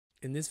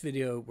In this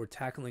video, we're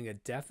tackling a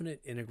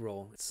definite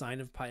integral, sine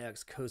of pi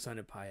x, cosine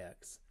of pi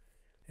x.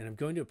 And I'm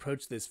going to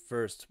approach this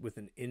first with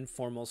an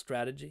informal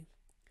strategy,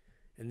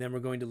 and then we're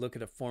going to look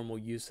at a formal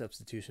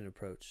u-substitution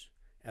approach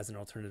as an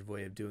alternative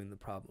way of doing the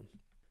problem.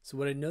 So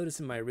what I notice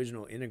in my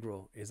original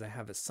integral is I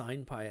have a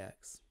sine pi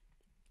x,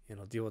 and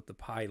I'll deal with the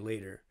pi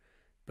later,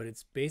 but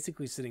it's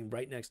basically sitting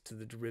right next to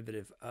the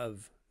derivative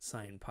of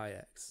sine pi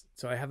x.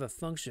 So I have a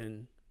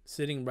function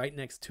sitting right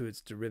next to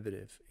its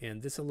derivative,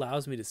 and this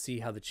allows me to see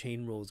how the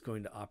chain rule is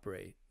going to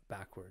operate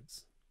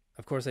backwards.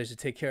 Of course, I should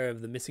take care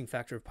of the missing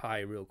factor of pi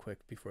real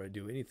quick before I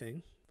do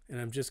anything, and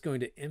I'm just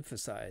going to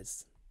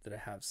emphasize that I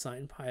have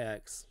sine pi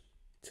x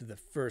to the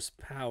first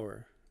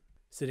power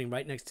sitting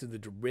right next to the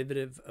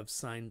derivative of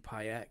sine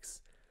pi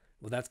x.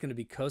 Well, that's going to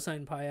be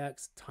cosine pi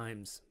x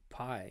times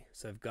pi,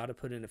 so I've got to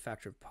put in a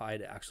factor of pi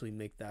to actually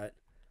make that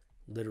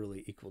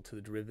literally equal to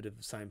the derivative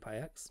of sine pi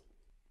x.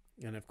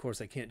 And of course,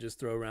 I can't just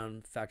throw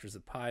around factors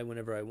of pi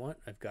whenever I want.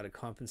 I've got to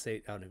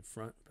compensate out in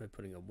front by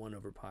putting a 1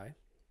 over pi.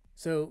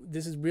 So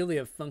this is really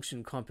a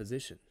function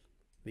composition.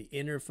 The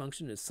inner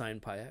function is sine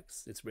pi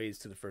x. It's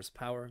raised to the first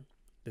power.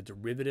 The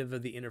derivative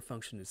of the inner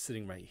function is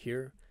sitting right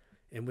here.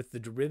 And with the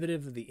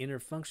derivative of the inner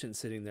function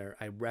sitting there,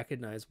 I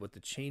recognize what the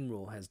chain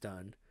rule has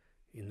done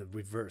in the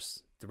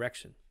reverse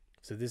direction.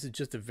 So this is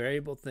just a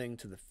variable thing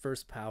to the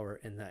first power,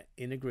 and that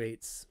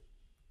integrates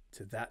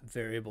to that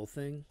variable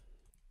thing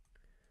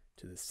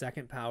to the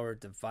second power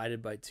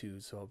divided by 2,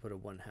 so I'll put a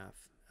 1/2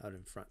 out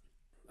in front.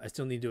 I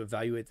still need to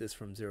evaluate this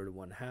from 0 to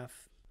 1/2.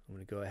 I'm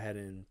going to go ahead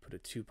and put a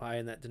 2 pi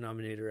in that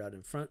denominator out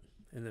in front,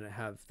 and then I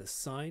have the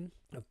sine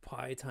of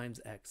pi times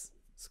x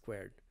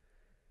squared.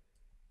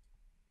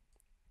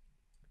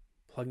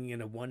 Plugging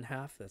in a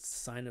 1/2, that's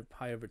sine of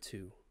pi over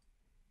 2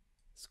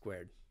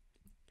 squared.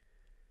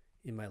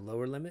 In my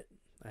lower limit,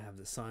 I have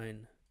the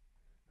sine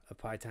of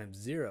pi times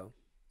 0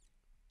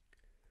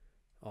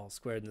 all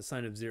squared, and the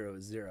sine of 0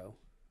 is 0.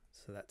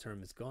 So that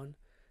term is gone.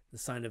 The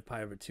sine of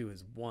pi over 2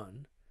 is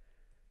 1.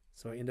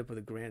 So I end up with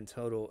a grand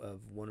total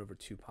of 1 over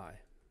 2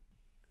 pi.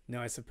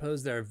 Now I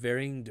suppose there are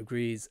varying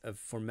degrees of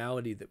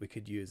formality that we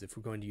could use if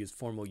we're going to use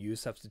formal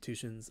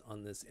u-substitutions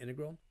on this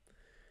integral.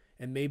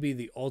 And maybe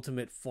the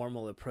ultimate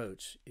formal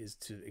approach is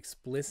to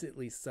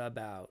explicitly sub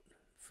out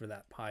for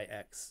that pi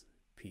x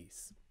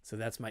piece. So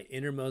that's my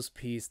innermost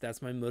piece.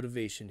 That's my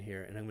motivation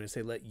here. And I'm going to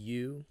say let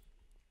u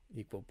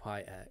equal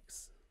pi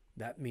x.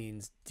 That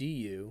means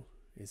du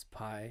is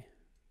pi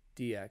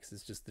dx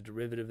is just the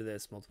derivative of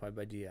this multiplied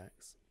by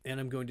dx. And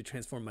I'm going to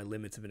transform my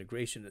limits of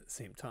integration at the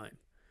same time.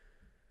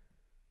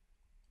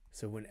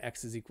 So when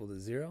x is equal to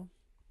 0,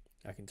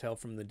 I can tell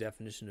from the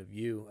definition of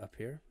u up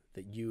here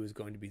that u is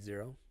going to be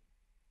 0.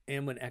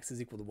 And when x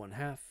is equal to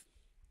 1/2,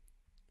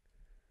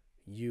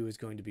 u is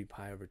going to be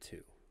pi over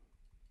 2.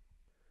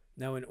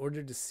 Now in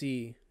order to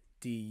see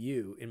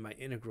du in my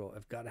integral,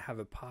 I've got to have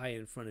a pi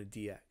in front of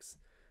dx.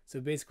 So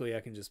basically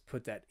I can just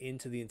put that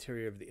into the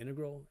interior of the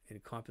integral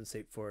and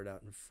compensate for it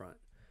out in front.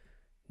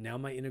 Now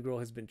my integral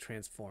has been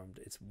transformed.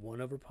 It's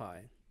 1 over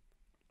pi.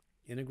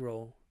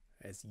 Integral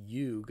as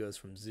u goes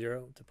from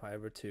 0 to pi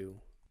over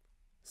 2,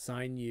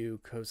 sine u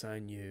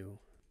cosine u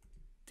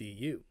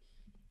du.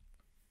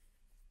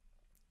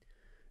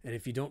 And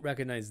if you don't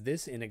recognize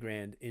this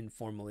integrand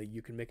informally,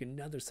 you can make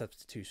another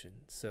substitution.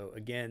 So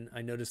again,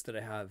 I notice that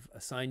I have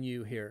a sine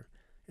u here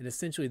and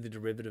essentially the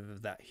derivative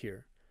of that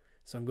here.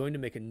 So I'm going to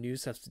make a new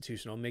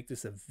substitution. I'll make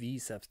this a v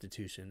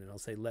substitution, and I'll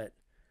say let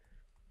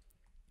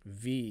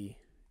v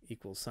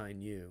equal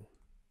sine u.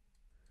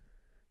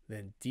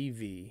 Then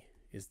dv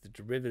is the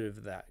derivative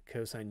of that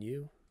cosine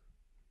u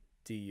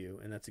du,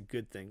 and that's a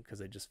good thing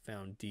because I just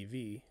found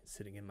dv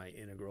sitting in my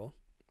integral.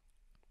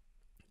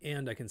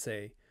 And I can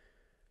say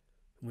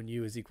when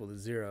u is equal to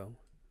 0,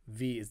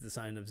 v is the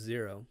sine of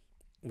 0,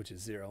 which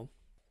is 0.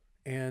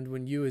 And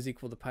when u is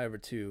equal to pi over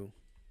 2,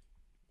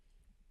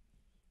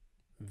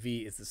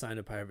 v is the sine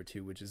of pi over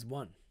 2, which is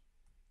 1.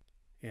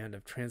 And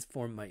I've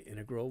transformed my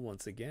integral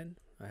once again.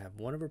 I have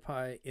 1 over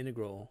pi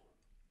integral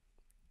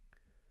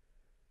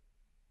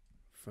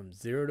from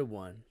 0 to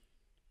 1.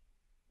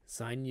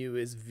 Sine u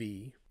is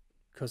v.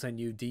 Cosine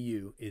u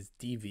du is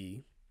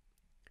dv.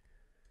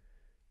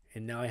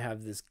 And now I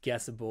have this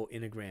guessable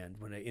integrand.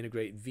 When I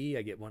integrate v,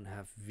 I get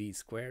 1/2 v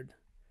squared.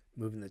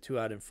 Moving the 2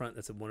 out in front,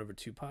 that's a 1 over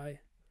 2 pi.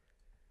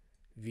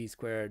 V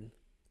squared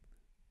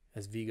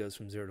as v goes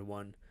from 0 to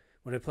 1.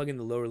 When I plug in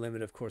the lower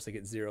limit, of course, I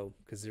get 0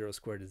 because 0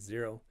 squared is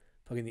 0.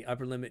 Plug in the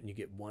upper limit and you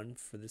get 1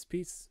 for this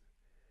piece.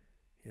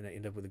 And I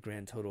end up with a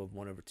grand total of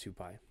 1 over 2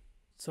 pi.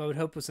 So I would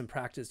hope with some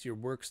practice, your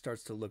work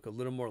starts to look a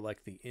little more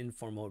like the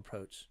informal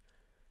approach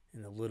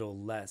and a little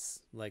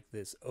less like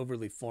this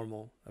overly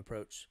formal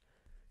approach.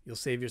 You'll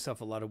save yourself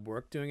a lot of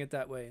work doing it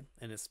that way.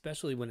 And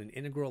especially when an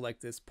integral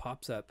like this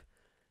pops up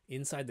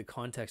inside the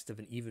context of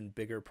an even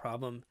bigger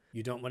problem,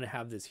 you don't want to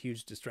have this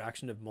huge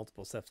distraction of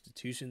multiple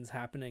substitutions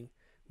happening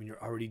when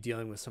you're already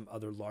dealing with some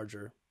other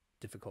larger,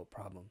 difficult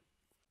problem.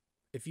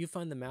 If you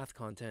find the math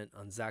content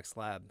on Zach's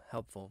Lab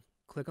helpful,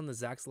 click on the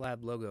Zach's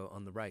Lab logo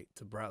on the right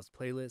to browse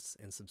playlists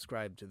and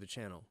subscribe to the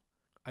channel.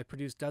 I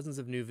produce dozens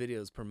of new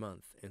videos per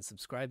month, and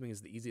subscribing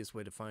is the easiest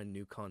way to find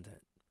new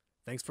content.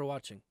 Thanks for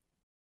watching.